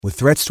With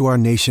threats to our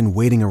nation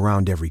waiting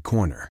around every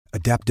corner,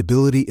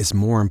 adaptability is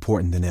more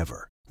important than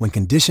ever. When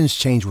conditions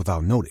change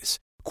without notice,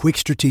 quick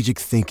strategic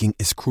thinking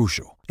is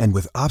crucial. And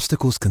with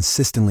obstacles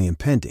consistently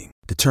impending,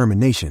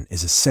 determination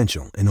is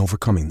essential in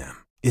overcoming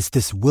them. It's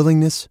this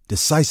willingness,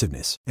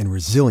 decisiveness, and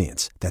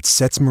resilience that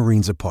sets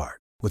Marines apart.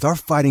 With our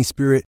fighting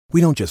spirit, we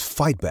don't just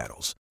fight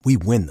battles, we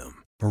win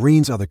them.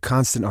 Marines are the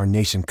constant our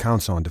nation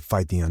counts on to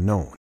fight the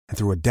unknown. And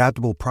through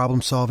adaptable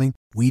problem solving,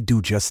 we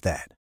do just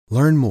that.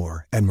 Learn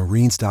more at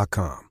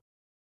marines.com.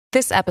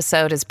 This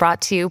episode is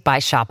brought to you by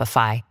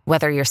Shopify.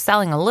 Whether you're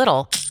selling a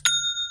little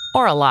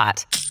or a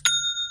lot,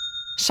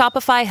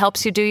 Shopify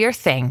helps you do your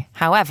thing,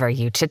 however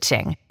you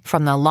cha-ching.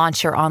 From the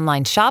launch your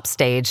online shop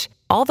stage,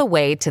 all the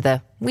way to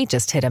the we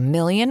just hit 1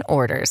 million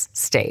orders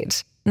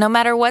stage. No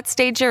matter what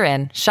stage you're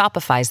in,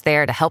 Shopify's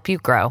there to help you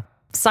grow.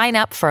 Sign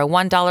up for a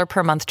 $1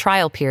 per month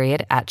trial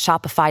period at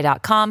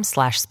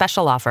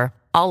shopify.com/special offer,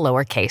 all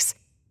lowercase.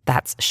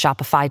 That's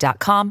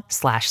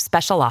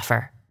shopify.com/special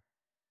offer.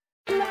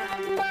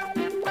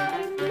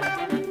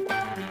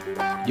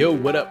 Yo,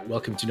 what up?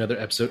 Welcome to another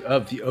episode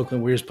of the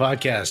Oakland Warriors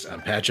podcast.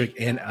 I'm Patrick,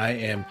 and I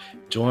am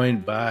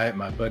joined by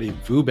my buddy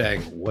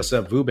Vubang. What's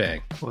up,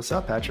 Vubang? What's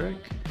up, Patrick?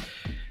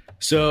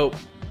 So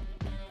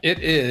it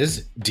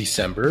is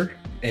December,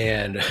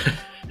 and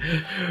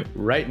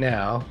right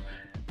now,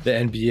 the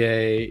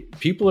NBA,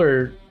 people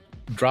are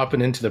dropping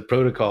into the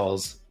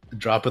protocols,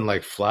 dropping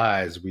like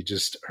flies. We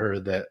just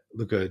heard that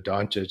Luka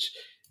Doncic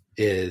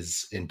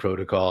is in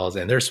protocols,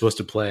 and they're supposed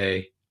to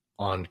play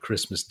on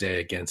Christmas Day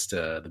against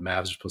the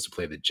Mavs. Are supposed to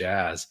play the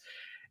Jazz.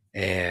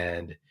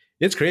 And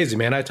it's crazy,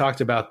 man. I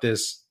talked about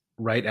this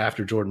right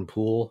after Jordan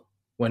Poole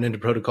went into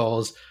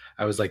protocols.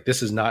 I was like,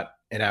 this is not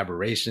an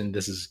aberration.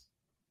 This is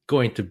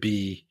going to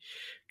be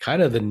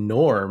kind of the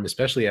norm,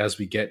 especially as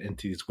we get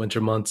into these winter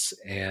months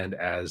and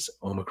as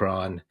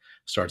Omicron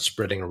starts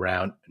spreading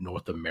around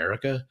North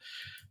America.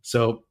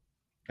 So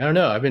I don't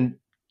know. I've been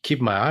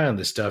keeping my eye on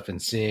this stuff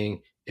and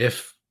seeing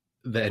if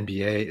the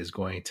NBA is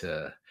going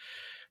to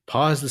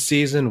pause the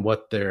season,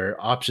 what their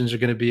options are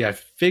going to be. I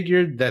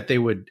figured that they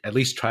would at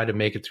least try to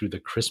make it through the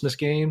Christmas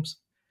games,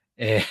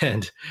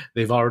 and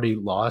they've already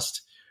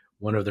lost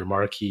one of their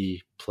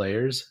marquee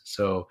players.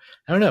 So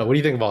I don't know. What do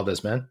you think of all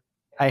this, man?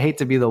 I hate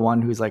to be the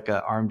one who's like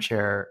an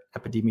armchair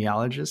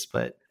epidemiologist,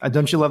 but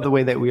don't you love the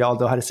way that we all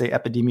know how to say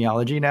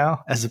epidemiology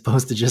now, as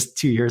opposed to just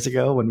 2 years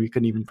ago when we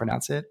couldn't even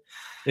pronounce it?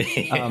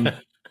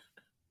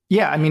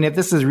 Yeah, I mean, if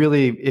this is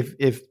really,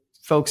 if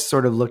folks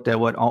sort of looked at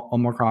what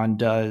Omicron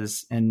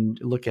does and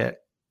look at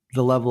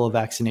the level of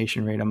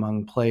vaccination rate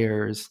among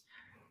players,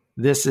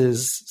 this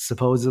is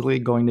supposedly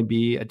going to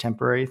be a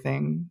temporary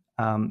thing,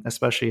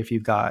 especially if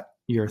you've got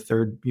your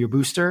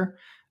booster.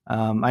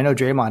 I know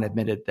Draymond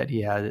admitted that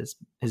he had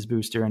his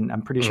booster, and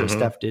I'm pretty sure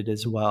Steph did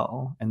as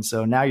well. And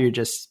so now you're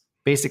just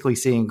basically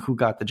seeing who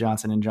got the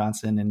Johnson &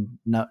 Johnson and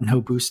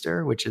no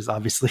booster, which is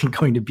obviously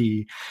going to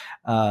be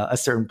a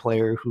certain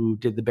player who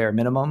did the bare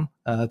minimum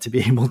to be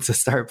able to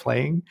start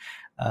playing,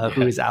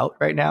 who is out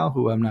right now,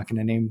 who I'm not going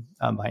to name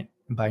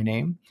by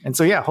name. And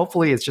so, yeah,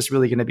 hopefully it's just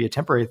really going to be a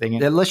temporary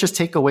thing. And let's just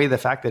take away the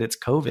fact that it's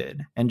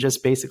COVID and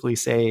just basically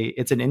say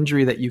it's an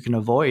injury that you can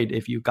avoid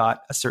if you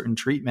got a certain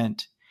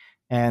treatment.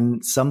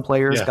 And some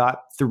players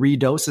got 3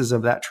 doses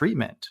of that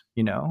treatment,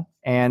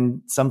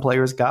 and some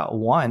players got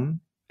 1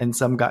 and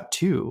some got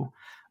 2,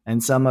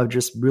 and some have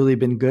just really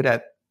been good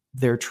at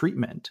their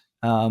treatment.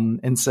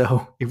 And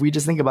so if we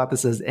just think about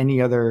this as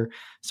any other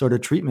sort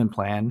of treatment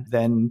plan,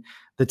 then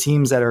the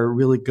teams that are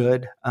really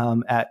good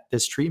at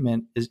this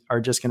treatment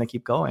are just going to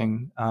keep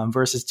going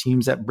versus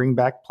teams that bring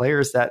back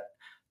players that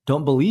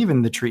don't believe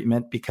in the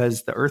treatment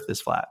because the earth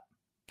is flat.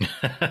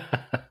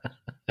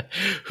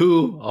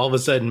 Who all of a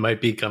sudden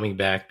might be coming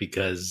back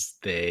because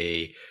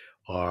they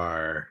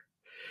are,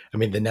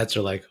 the Nets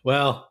are like,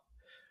 well,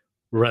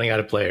 we're running out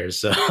of players.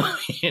 So,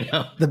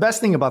 The best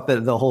thing about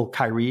the whole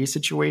Kyrie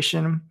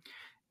situation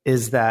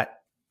is that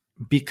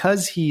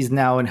because he's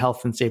now in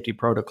health and safety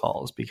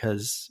protocols,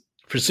 because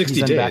for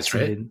 60 days,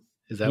 right?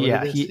 Is that what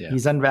it is?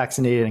 He's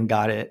unvaccinated and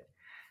got it.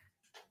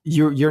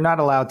 You're not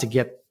allowed to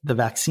get the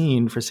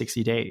vaccine for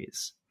 60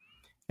 days.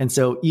 And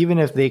so even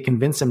if they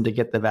convince him to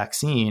get the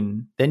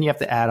vaccine, then you have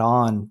to add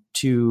on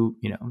to,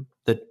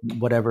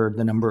 whatever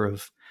the number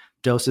of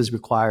doses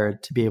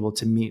required to be able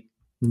to meet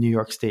New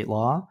York state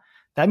law.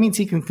 That means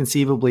he can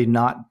conceivably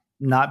not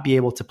be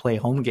able to play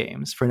home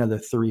games for another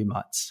 3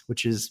 months,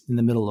 which is in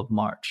the middle of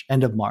March,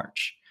 end of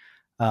March.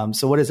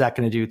 So what is that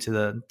going to do to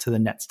the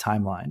Nets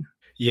timeline?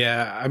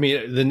 Yeah,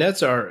 the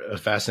Nets are a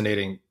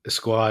fascinating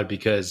squad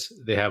because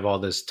they have all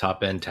this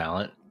top end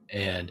talent.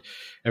 And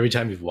every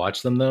time you've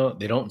watched them, though,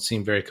 they don't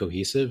seem very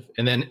cohesive.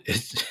 And then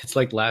it's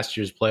like last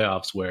year's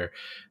playoffs where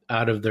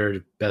out of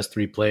their best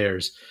 3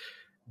 players,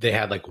 they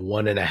had like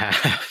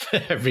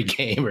 1.5 every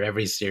game or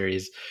every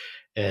series.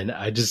 And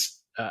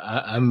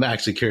I'm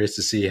actually curious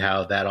to see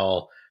how that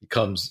all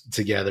comes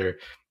together.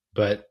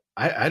 But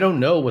I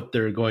don't know what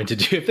they're going to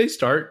do. If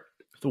the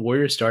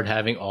Warriors start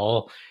having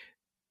all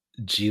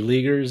G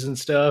Leaguers and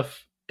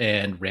stuff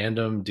and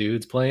random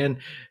dudes playing,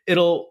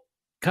 it'll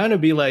kind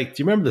of be like,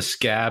 do you remember the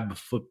scab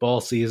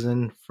football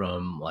season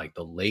from like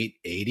the late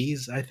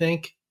 80s, I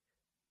think?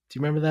 Do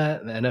you remember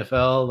that? The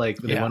NFL, like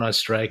they went on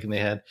strike and they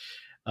had,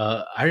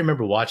 I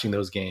remember watching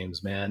those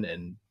games, man,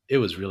 and it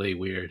was really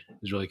weird. It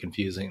was really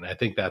confusing. And I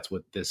think that's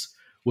what this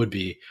would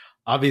be.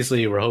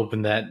 Obviously, we're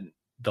hoping that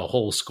the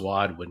whole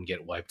squad wouldn't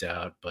get wiped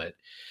out, but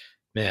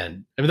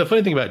man, I mean, the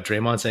funny thing about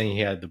Draymond saying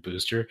he had the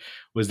booster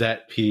was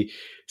that he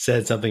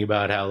said something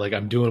about how, like,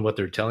 I'm doing what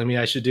they're telling me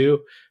I should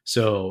do,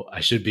 so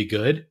I should be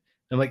good.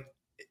 I'm like,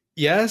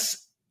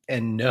 yes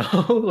and no.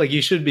 Like,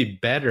 you should be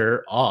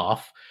better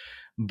off,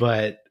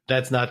 but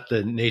that's not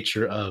the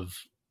nature of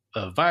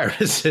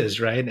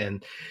viruses, right?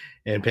 And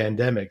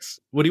pandemics.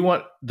 What do you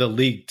want the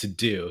league to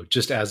do,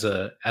 just as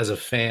a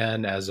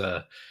fan, as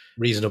a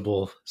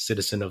reasonable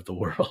citizen of the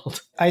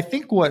world? I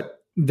think what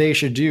they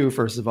should do,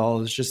 first of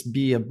all, is just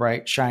be a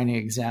bright, shining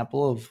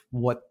example of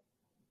what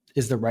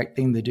is the right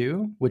thing to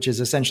do, which is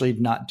essentially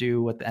not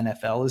do what the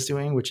NFL is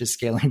doing, which is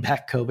scaling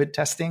back COVID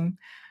testing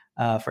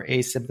for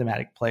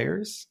asymptomatic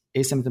players.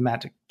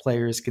 Asymptomatic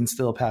players can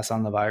still pass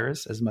on the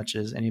virus as much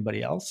as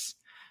anybody else.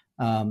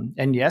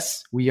 And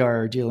yes, we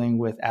are dealing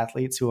with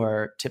athletes who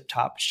are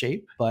tip-top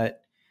shape,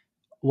 but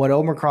what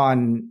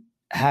Omicron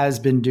has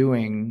been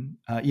doing,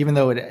 even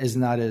though it is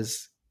not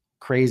as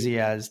crazy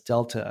as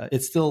Delta,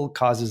 it still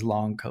causes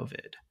long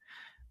COVID,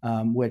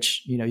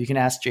 which, you can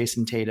ask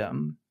Jason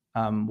Tatum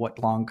what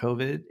long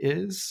COVID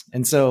is.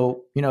 And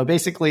so,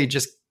 basically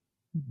just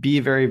be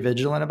very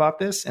vigilant about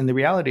this. And the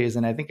reality is,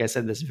 and I think I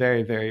said this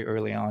very, very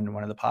early on in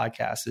one of the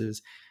podcasts,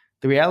 is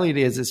the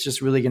reality is it's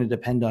just really going to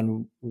depend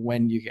on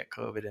when you get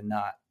COVID and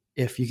not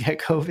if you get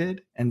COVID.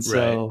 And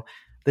so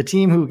the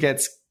team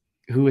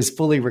who is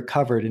fully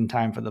recovered in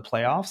time for the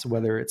playoffs,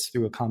 whether it's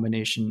through a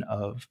combination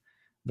of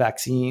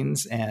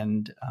vaccines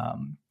and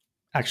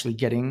actually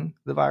getting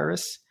the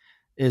virus,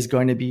 is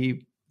going to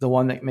be the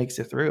one that makes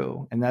it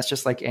through. And that's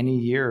just like any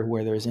year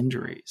where there's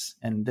injuries.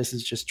 And this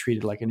is just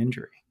treated like an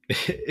injury.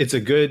 It's a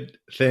good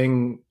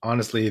thing,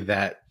 honestly,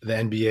 that the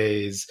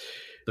NBA's,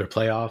 their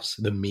playoffs,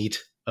 the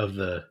meat of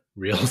the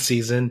real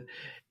season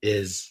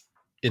is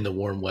in the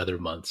warm weather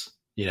months,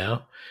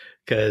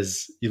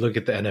 because you look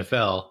at the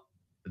NFL,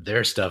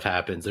 their stuff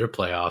happens, their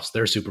playoffs,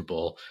 their Super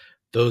Bowl,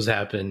 those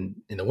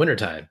happen in the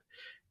wintertime.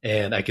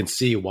 And I can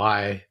see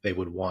why they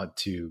would want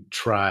to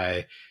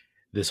try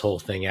this whole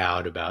thing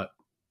out about,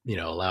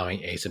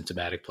 allowing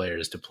asymptomatic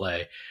players to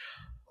play.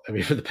 I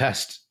mean, for the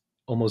past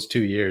almost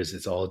 2 years,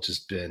 it's all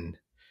just been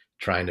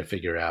trying to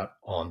figure out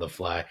on the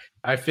fly.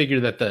 I figure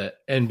that the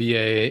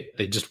NBA,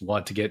 they just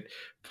want to get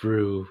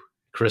through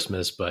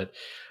Christmas, but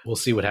we'll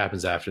see what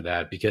happens after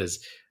that, because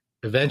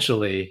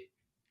eventually,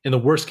 in the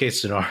worst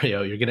case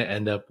scenario, you're going to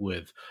end up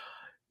with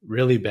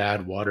really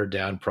bad watered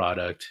down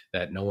product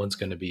that no one's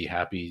going to be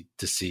happy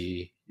to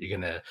see. You're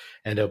going to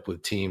end up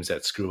with teams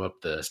that screw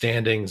up the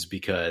standings,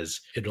 because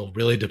it'll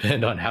really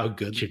depend on how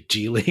good your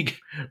G League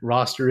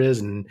roster is.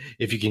 And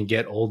if you can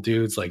get old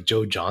dudes like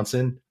Joe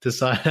Johnson to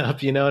sign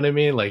up, you know what I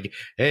mean? Like,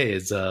 hey,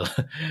 is Latrell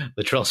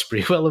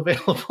Sprewell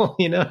available,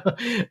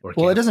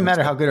 Well, it doesn't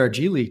matter how good our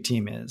G League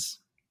team is,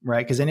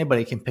 right? Because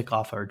anybody can pick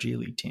off our G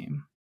League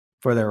team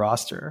for their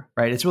roster,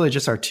 right? It's really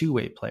just our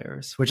two-way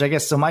players, which I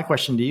guess, so my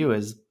question to you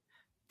is,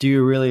 do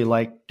you really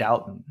like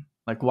Doughton?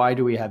 Like, why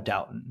do we have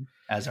Doughton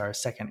as our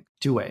second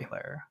two-way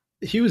player?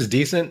 He was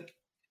decent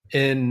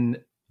in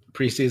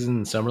preseason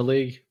and summer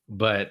league,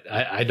 but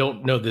I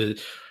don't know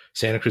the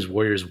Santa Cruz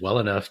Warriors well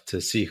enough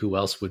to see who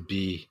else would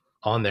be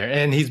on there.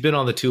 And he's been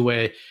on the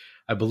two-way,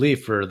 I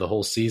believe, for the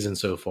whole season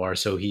so far.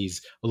 So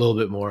he's a little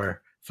bit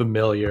more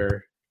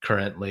familiar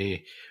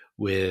currently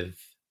with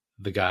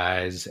the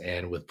guys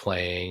and with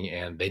playing,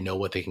 and they know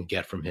what they can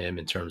get from him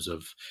in terms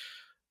of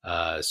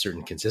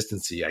certain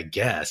consistency, I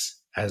guess,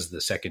 as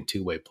the second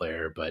two-way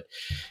player. But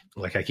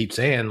like I keep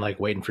saying, like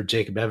waiting for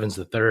Jacob Evans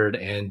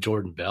III and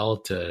Jordan Bell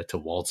to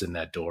waltz in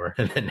that door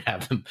and then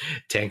have them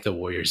tank the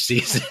Warriors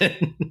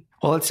season.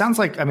 Well, it sounds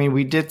like,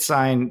 we did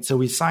sign, so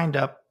we signed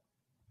up,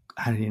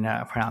 how do you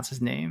know pronounce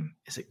his name?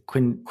 Is it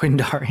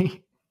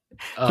Quindari?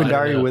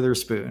 Quindari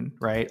Witherspoon,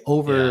 right?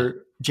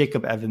 Over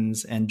Jacob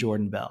Evans and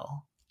Jordan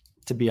Bell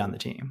to be on the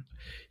team.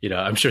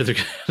 I'm sure the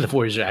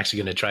Warriors are actually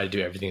going to try to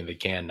do everything they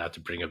can not to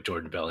bring up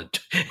Jordan Bell and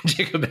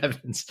Jacob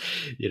Evans,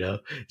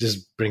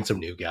 just bring some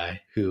new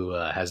guy who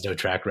has no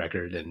track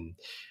record and,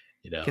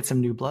 get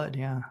some new blood.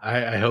 Yeah.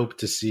 I hope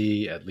to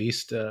see at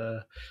least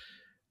a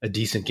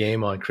decent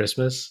game on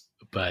Christmas,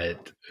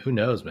 but who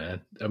knows,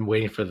 man? I'm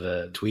waiting for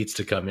the tweets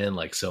to come in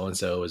like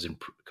so-and-so is in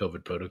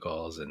COVID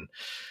protocols, and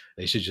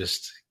they should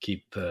just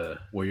keep the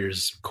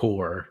Warriors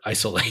core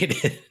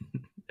isolated.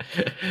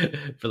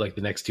 For like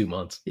the next 2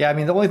 months. Yeah,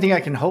 the only thing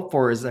I can hope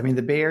for is, the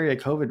Bay Area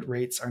COVID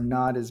rates are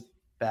not as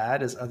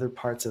bad as other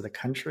parts of the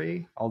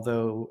country,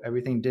 although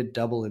everything did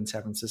double in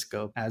San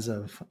Francisco as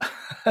of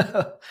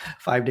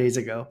 5 days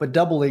ago. But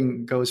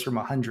doubling goes from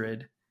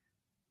 100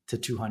 to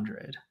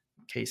 200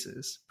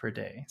 cases per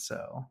day.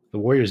 So the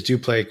Warriors do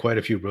play quite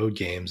a few road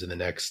games in the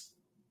next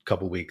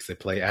couple weeks. They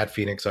play at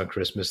Phoenix on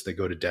Christmas. They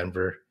go to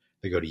Denver.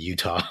 They go to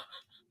Utah.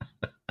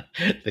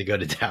 They go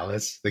to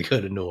Dallas. They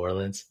go to New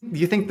Orleans. Do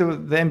you think the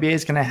NBA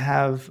is going to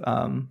have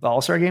the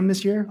All-Star game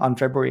this year on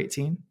February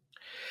 18?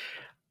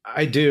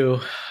 I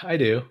do.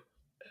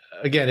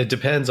 Again, it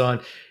depends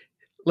on,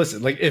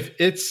 listen, like if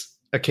it's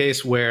a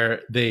case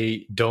where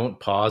they don't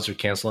pause or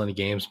cancel any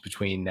games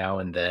between now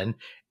and then,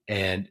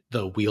 and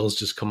the wheels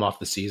just come off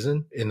the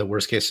season in the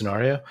worst case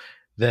scenario,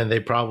 then they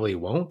probably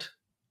won't.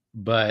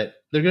 But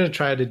they're going to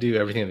try to do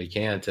everything they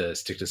can to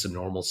stick to some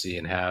normalcy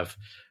and have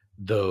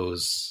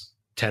those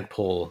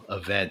tentpole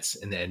events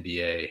in the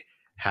NBA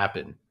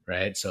happen,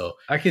 right? So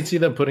I can see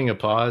them putting a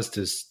pause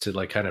to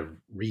like kind of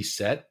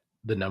reset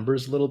the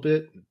numbers a little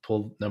bit,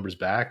 pull numbers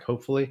back,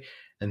 hopefully,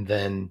 and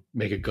then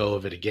make a go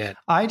of it again.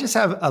 I just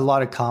have a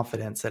lot of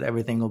confidence that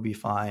everything will be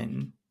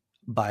fine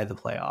by the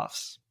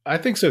playoffs. I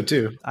think so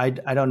too. I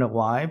don't know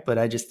why, but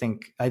I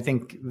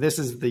think this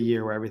is the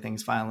year where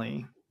everything's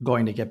finally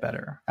going to get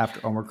better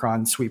after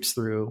Omicron sweeps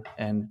through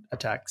and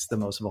attacks the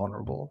most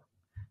vulnerable,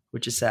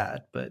 which is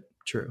sad, but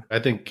true. I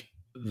think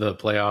the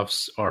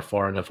playoffs are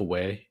far enough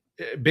away.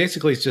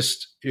 Basically, it's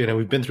just,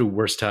 we've been through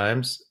worse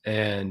times,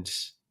 and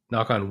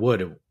knock on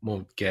wood, it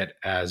won't get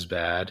as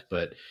bad,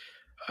 but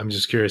I'm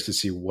just curious to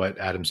see what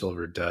Adam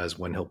Silver does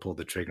when he'll pull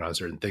the trigger on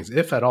certain things,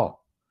 if at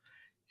all,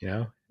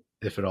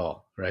 if at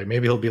all, right?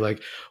 Maybe he'll be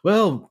like,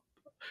 well,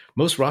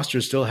 most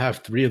rosters still have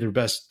 3 of their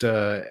best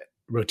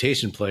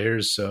rotation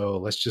players, so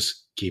let's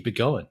just keep it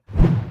going.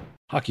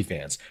 Hockey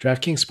fans,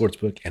 DraftKings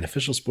Sportsbook, an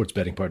official sports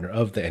betting partner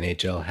of the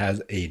NHL,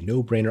 has a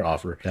no-brainer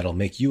offer that'll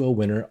make you a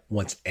winner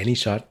once any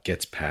shot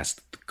gets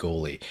past the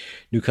goalie.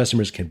 New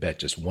customers can bet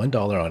just $1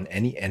 on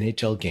any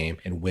NHL game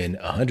and win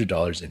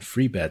 $100 in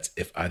free bets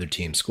if either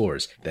team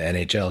scores. The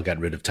NHL got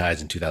rid of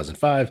ties in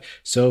 2005,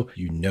 so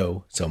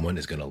someone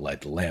is going to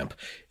light the lamp.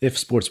 If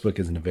Sportsbook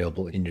isn't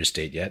available in your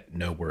state yet,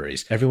 no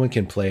worries. Everyone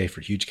can play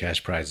for huge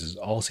cash prizes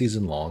all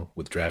season long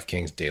with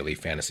DraftKings daily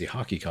fantasy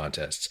hockey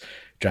contests.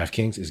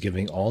 DraftKings is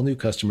giving all new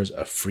customers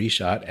a free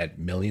shot at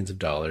millions of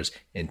dollars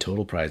in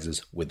total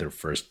prizes with their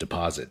first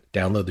deposit.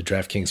 Download the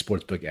DraftKings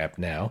Sportsbook app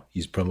now,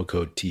 use promo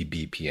code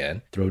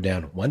TBPN, throw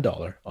down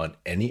 $1 on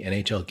any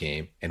NHL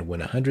game, and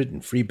win $100 in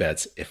free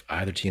bets if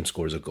either team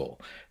scores a goal.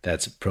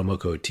 That's promo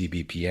code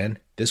TBPN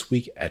this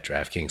week at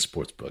DraftKings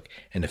Sportsbook,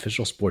 an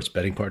official sports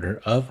betting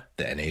partner of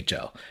the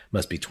NHL.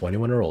 Must be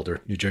 21 or older,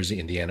 New Jersey,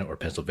 Indiana, or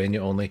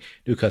Pennsylvania only.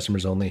 New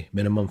customers only.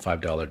 Minimum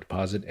 $5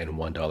 deposit and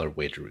 $1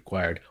 wager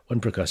required. One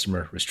per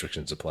customer.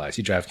 Restrictions apply.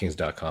 See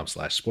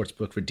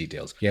DraftKings.com/sportsbook for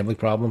details. Gambling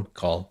problem?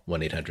 Call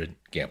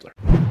 1-800-GAMBLER.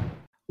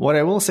 What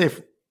I will say,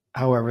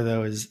 however,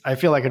 though, is I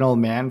feel like an old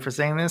man for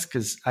saying this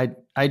because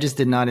I just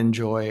did not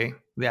enjoy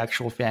the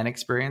actual fan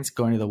experience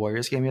going to the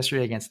Warriors game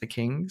yesterday against the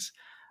Kings.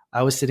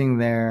 I was sitting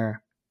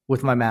there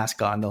with my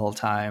mask on the whole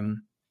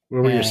time.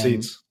 Where were your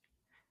seats?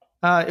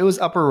 It was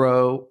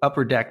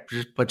upper deck,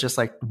 but just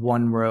like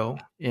one row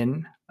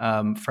in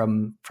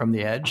from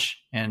the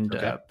edge, and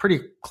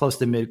pretty close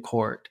to mid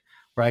court,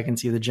 where I can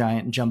see the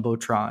giant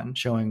jumbotron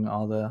showing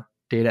all the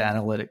data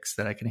analytics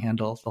that I can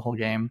handle the whole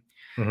game.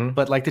 Mm-hmm.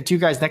 But like the two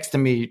guys next to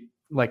me,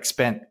 like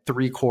spent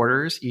 3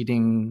 quarters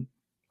eating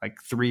like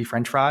 3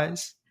 French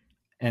fries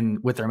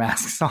and with their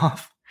masks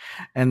off.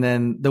 And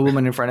then the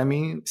woman in front of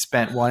me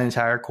spent 1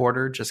 entire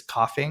quarter just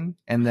coughing.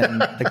 And then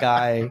the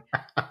guy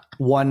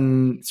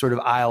one sort of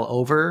aisle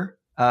over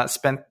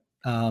spent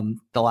the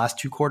last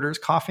 2 quarters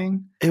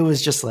coughing. It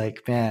was just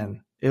like,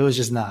 man, it was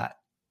just not.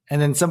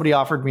 And then somebody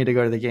offered me to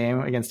go to the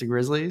game against the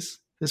Grizzlies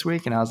this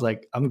week. And I was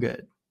like, I'm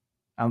good.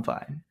 I'm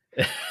fine.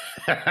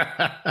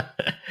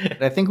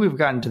 I think we've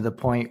gotten to the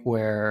point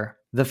where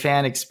the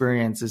fan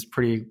experience is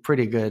pretty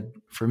good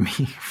for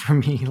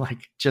me,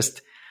 like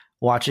just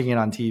watching it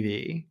on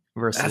TV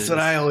versus. That's what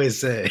I always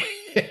say.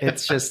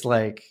 It's just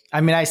like,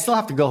 I mean, I still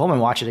have to go home and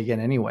watch it again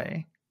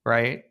anyway,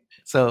 right?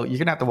 So you're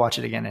gonna have to watch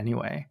it again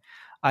anyway.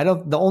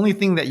 The only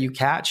thing that you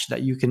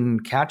can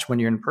catch when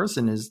you're in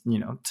person is,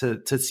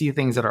 to see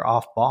things that are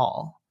off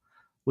ball,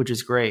 which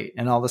is great,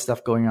 and all the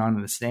stuff going on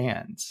in the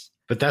stands.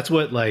 But that's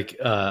what like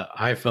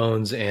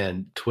iPhones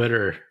and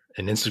Twitter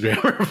and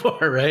Instagram are for,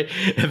 right?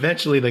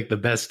 Eventually, like the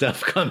best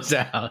stuff comes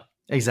out.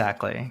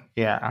 Exactly.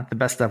 Yeah. The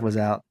best stuff was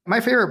out. My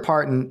favorite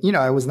part, and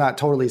I was not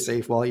totally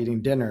safe while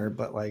eating dinner,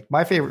 but like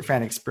my favorite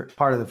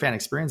part of the fan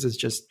experience is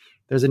just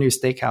there's a new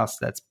steakhouse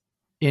that's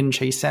in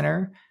Chase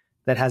Center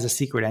that has a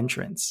secret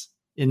entrance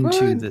into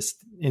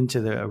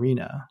the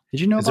arena. Did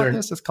you know about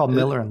this? It's called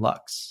Miller and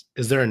Lux.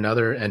 Is there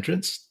another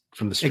entrance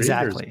from the street?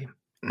 Exactly.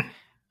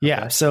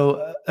 Yeah.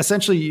 So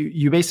essentially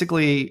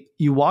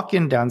you walk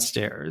in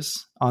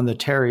downstairs on the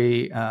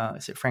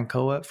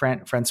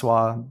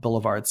Francois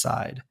Boulevard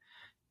side.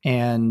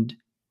 And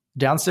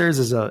downstairs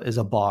is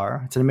a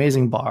bar. It's an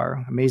amazing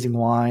bar, amazing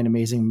wine,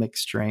 amazing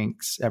mixed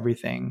drinks,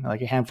 everything,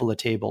 like a handful of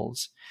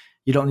tables.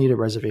 You don't need a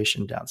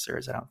reservation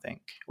downstairs, I don't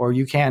think. Or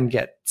you can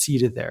get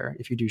seated there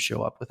if you do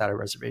show up without a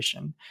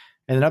reservation.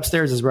 And then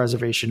upstairs is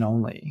reservation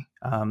only.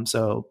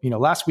 So,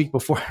 last week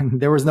before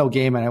there was no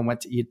game and I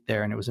went to eat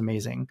there and it was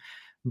amazing.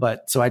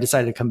 But so I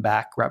decided to come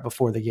back right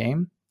before the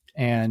game.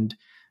 And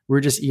we're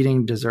just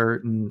eating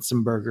dessert and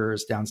some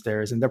burgers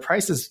downstairs, and the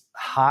price is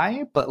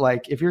high. But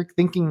like, if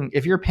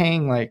you're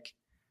paying like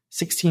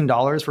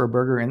 $16 for a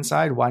burger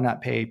inside, why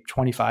not pay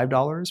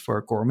 $25 for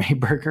a gourmet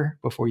burger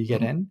before you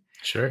get in?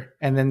 Sure.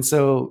 And then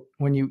so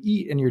when you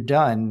eat and you're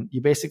done,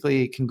 you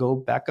basically can go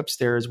back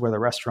upstairs where the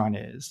restaurant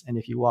is. And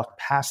if you walk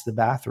past the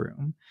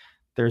bathroom,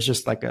 there's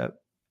just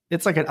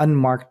it's like an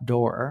unmarked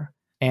door.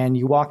 And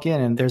you walk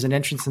in and there's an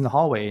entrance in the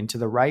hallway. And to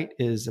the right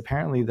is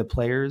apparently the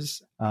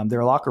players,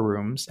 their locker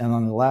rooms. And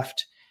on the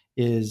left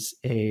is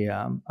a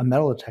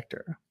metal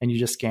detector. And you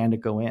just scan to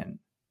go in.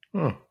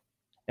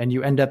 And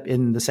you end up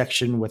in the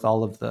section with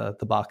all of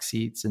the box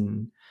seats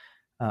and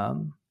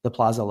the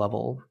plaza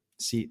level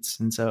seats.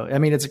 And so, I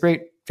mean, it's a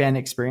great fan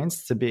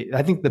experience to be.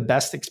 I think the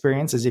best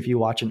experience is if you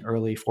watch an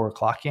early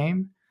 4:00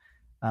 game.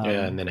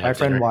 And then my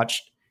friend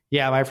watched.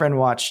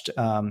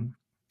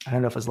 I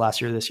don't know if it was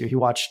last year or this year. He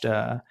watched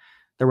the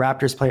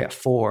Raptors play at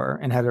 4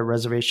 and had a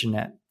reservation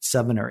at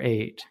 7 or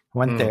 8.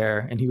 Went there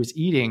and he was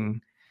eating.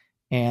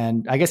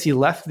 And I guess he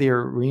left the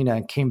arena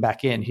and came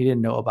back in. He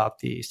didn't know about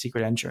the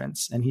secret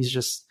entrance. And he's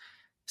just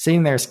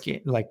sitting there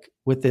like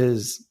with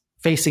his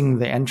facing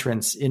the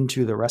entrance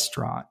into the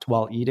restaurant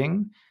while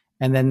eating.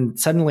 And then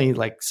suddenly,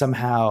 like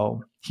somehow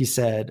he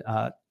said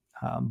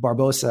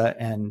Barbosa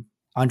and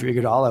Andre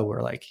Iguodala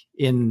were like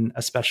in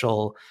a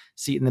special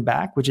seat in the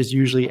back, which is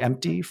usually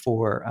empty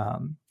for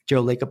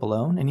Joe Lacob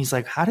alone. And he's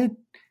like, how did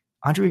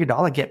Andre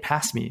Iguodala get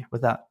past me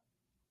without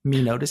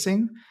me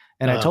noticing?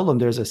 And I told him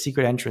there's a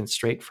secret entrance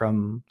straight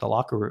from the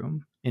locker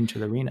room into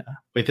the arena.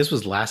 Wait, this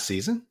was last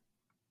season?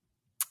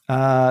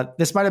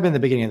 This might have been the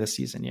beginning of the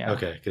season. Yeah.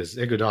 Okay. Because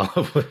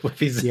Iguodala, if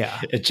he's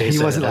adjacent,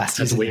 he wasn't last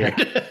season.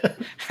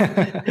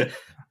 That's weird.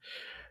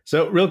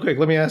 So real quick,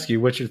 let me ask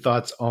you, what's your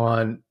thoughts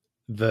on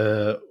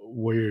the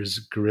Warriors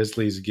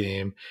Grizzlies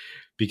game?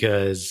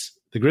 Because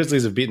the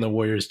Grizzlies have beaten the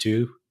Warriors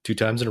two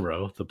times in a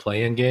row, the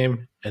play-in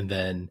game and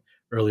then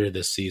earlier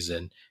this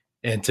season.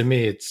 And to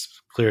me,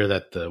 it's clear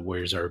that the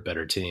Warriors are a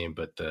better team,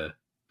 but the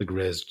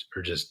Grizz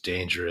are just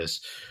dangerous.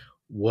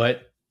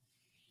 What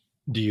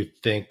do you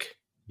think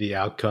the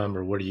outcome,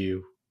 or what are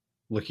you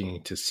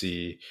looking to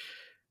see?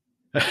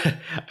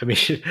 I mean,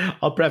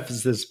 I'll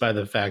preface this by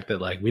the fact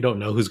that like we don't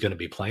know who's going to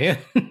be playing,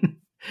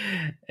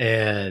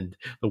 and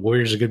the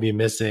Warriors are going to be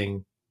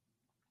missing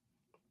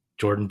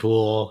Jordan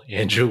Poole,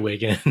 Andrew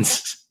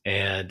Wiggins,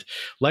 and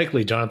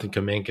likely Jonathan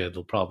Kuminga.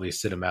 They'll probably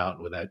sit him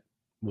out with that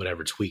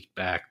whatever tweaked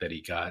back that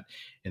he got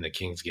in the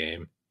Kings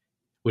game,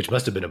 which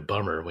must have been a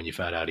bummer when you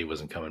found out he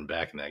wasn't coming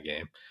back in that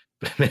game.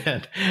 But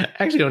man, I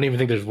actually don't even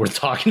think there's worth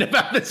talking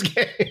about this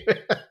game.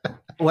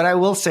 What I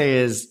will say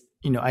is,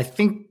 I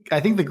think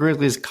the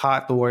Grizzlies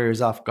caught the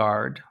Warriors off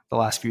guard the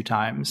last few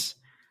times.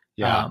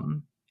 Yeah.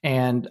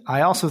 And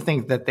I also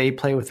think that they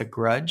play with a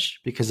grudge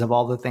because of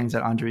all the things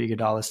that Andre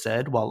Iguodala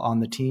said while on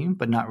the team,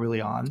 but not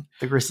really on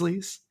the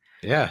Grizzlies.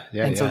 Yeah.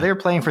 So they're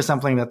playing for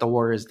something that the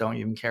Warriors don't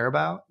even care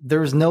about.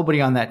 There was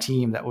nobody on that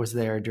team that was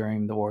there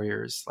during the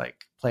Warriors like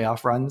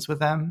playoff runs with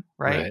them,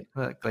 right?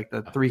 Like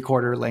the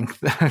 3/4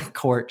 length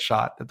court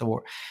shot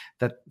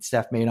that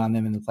Steph made on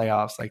them in the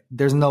playoffs. Like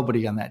there's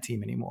nobody on that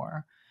team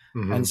anymore.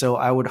 Mm-hmm. And so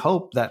I would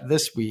hope that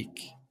this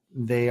week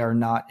they are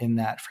not in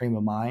that frame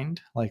of mind.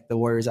 Like the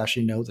Warriors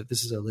actually know that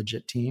this is a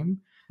legit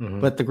team.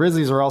 Mm-hmm. But the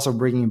Grizzlies are also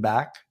bringing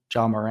back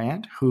Ja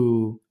Morant,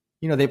 who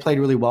they played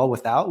really well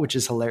without, which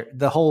is hilarious.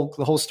 The whole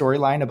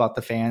storyline about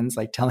the fans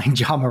like telling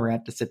Ja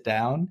Morant to sit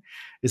down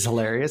is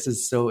hilarious.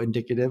 It's so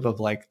indicative of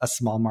like a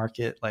small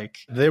market. Like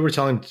they were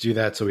telling him to do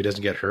that so he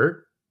doesn't get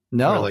hurt.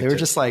 No, they were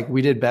just like,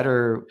 we did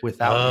better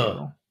without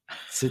you.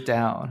 Sit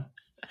down.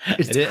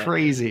 It's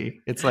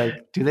crazy. It's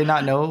like, do they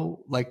not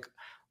know like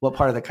what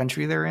part of the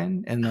country they're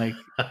in? And like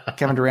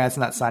Kevin Durant's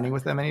not signing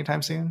with them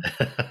anytime soon.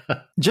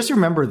 Just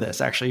remember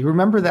this, actually.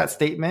 Remember that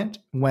statement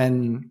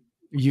when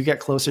you get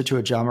closer to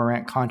a Ja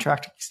Morant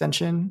contract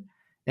extension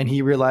and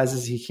he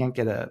realizes he can't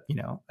get an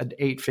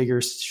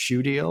 8-figure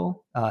shoe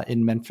deal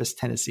in Memphis,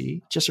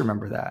 Tennessee. Just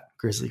remember that,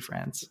 Grizzly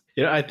fans.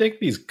 I think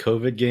these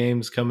COVID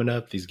games coming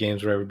up, these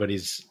games where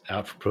everybody's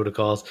out for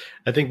protocols,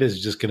 I think this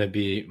is just going to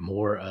be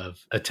more of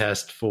a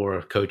test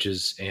for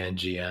coaches and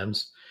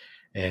GMs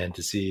and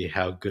to see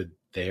how good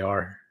they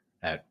are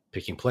at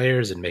picking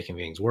players and making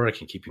things work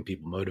and keeping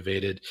people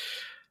motivated.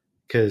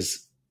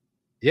 Because,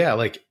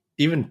 like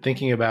even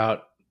thinking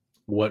about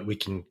what we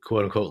can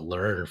quote unquote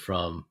learn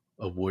from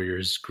a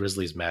Warriors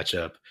Grizzlies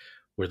matchup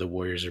where the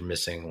Warriors are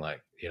missing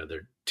like,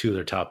 they're 2 of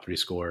their top 3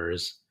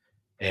 scorers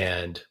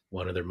and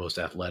one of their most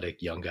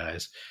athletic young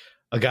guys,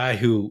 a guy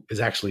who is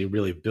actually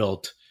really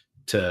built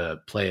to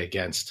play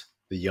against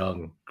the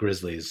young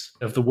Grizzlies.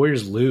 If the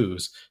Warriors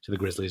lose to the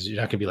Grizzlies, you're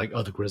not going to be like,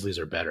 oh, the Grizzlies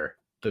are better.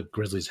 The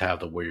Grizzlies have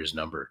the Warriors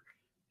number.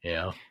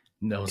 No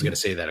one's going to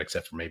say that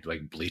except for maybe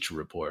like Bleacher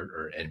Report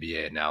or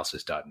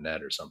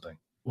NBAanalysis.net or something.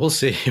 We'll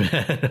see,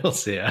 man. We'll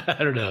see. I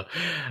don't know.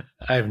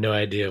 I have no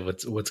idea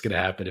what's going to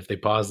happen. If they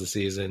pause the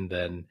season,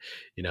 then,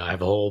 I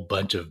have a whole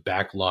bunch of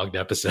backlogged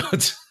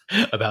episodes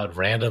about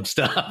random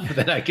stuff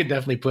that I could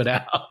definitely put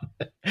out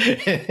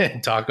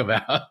and talk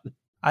about.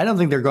 I don't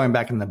think they're going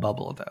back in the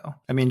bubble, though.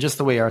 I mean, just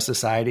the way our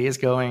society is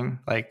going,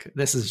 like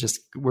this is just,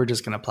 we're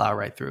just going to plow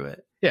right through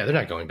it. Yeah, they're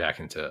not going back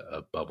into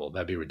a bubble.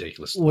 That'd be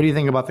ridiculous. What do you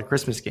think about the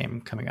Christmas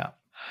game coming up?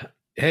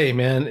 Hey,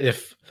 man,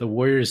 if the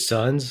Warriors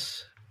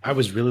Suns, I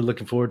was really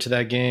looking forward to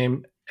that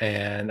game,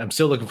 and I'm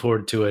still looking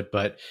forward to it.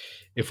 But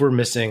if we're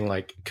missing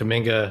like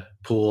Kuminga,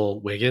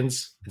 Poole,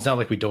 Wiggins, it's not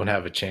like we don't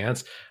have a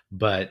chance.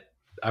 But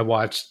I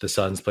watched the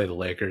Suns play the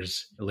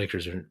Lakers. The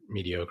Lakers are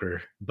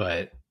mediocre,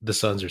 but the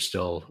Suns are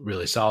still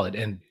really solid.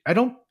 And I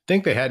don't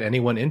think they had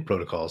anyone in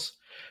protocols.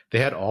 They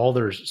had all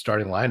their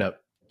starting lineup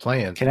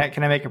playing. Can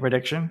I make a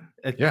prediction?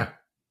 Yeah.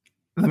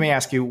 Let me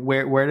ask you,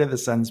 where did the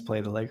Suns play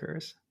the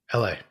Lakers?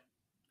 LA.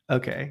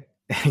 Okay.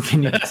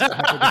 Can you guess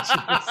my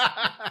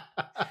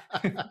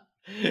prediction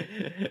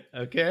is?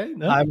 Okay.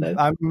 No,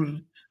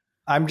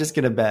 I'm just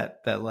gonna bet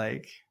that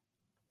like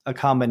a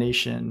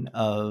combination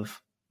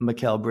of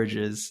Mikal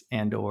Bridges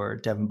and or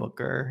Devin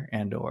Booker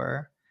and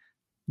or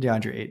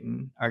DeAndre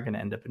Ayton are going to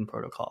end up in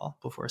protocol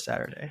before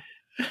Saturday.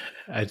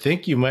 I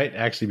think you might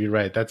actually be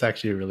right. That's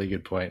actually a really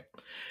good point.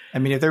 I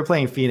mean, if they're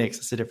playing Phoenix,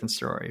 it's a different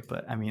story.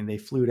 But I mean, they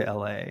flew to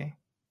LA,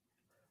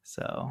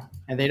 so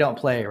and they don't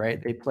play,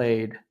 right? They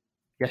played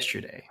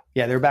yesterday.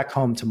 Yeah, they're back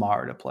home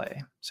tomorrow to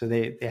play. So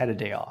they had a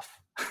day off.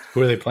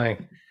 Who are they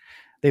playing?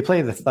 They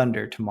play the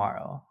Thunder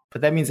tomorrow.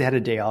 But that means they had a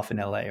day off in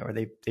LA, or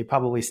they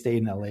probably stayed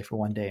in LA for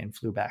one day and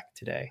flew back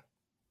today.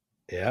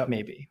 Yeah,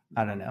 maybe.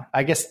 I don't know.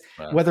 I guess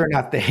whether or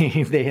not they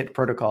hit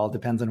protocol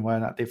depends on whether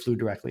or not they flew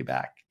directly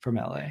back from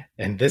LA.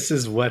 And this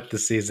is what the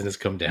season has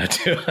come down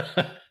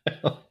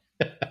to.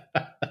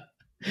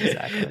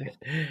 Exactly.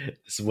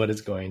 This is what it's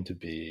going to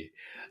be.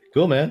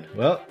 Cool, man.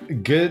 Well,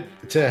 good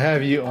to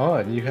have you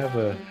on. You have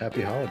a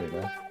happy holiday,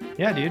 man.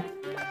 Yeah, dude.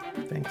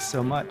 Thanks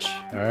so much.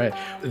 All right.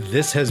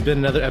 This has been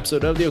another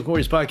episode of the Oakland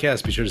Warriors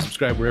podcast. Be sure to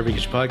subscribe wherever you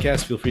get your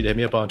podcasts. Feel free to hit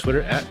me up on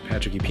Twitter at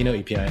Patrick Epino,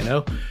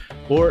 E-P-I-N-O,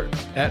 or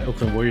at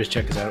Oakland Warriors.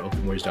 Check us out at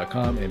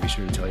oaklandwarriors.com. And be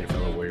sure to tell your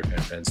fellow Warrior fan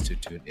friends to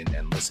tune in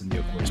and listen. The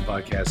Oakland Warriors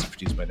podcast is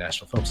produced by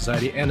National Film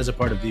Society and is a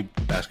part of the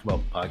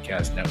Basketball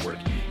Podcast Network.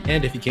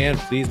 And if you can,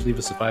 please leave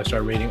us a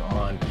 5-star rating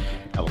on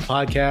Apple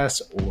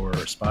Podcasts or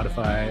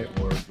Spotify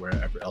or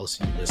wherever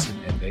else you listen,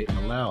 and they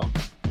allow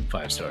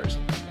 5 stars.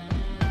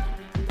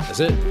 That's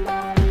it.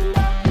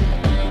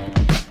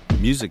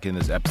 Music in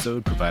this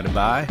episode provided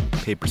by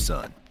Paper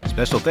Sun.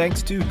 Special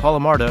thanks to Paul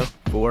Amardo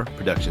for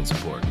production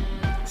support.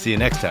 See you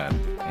next time,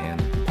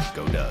 and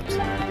go Dubs.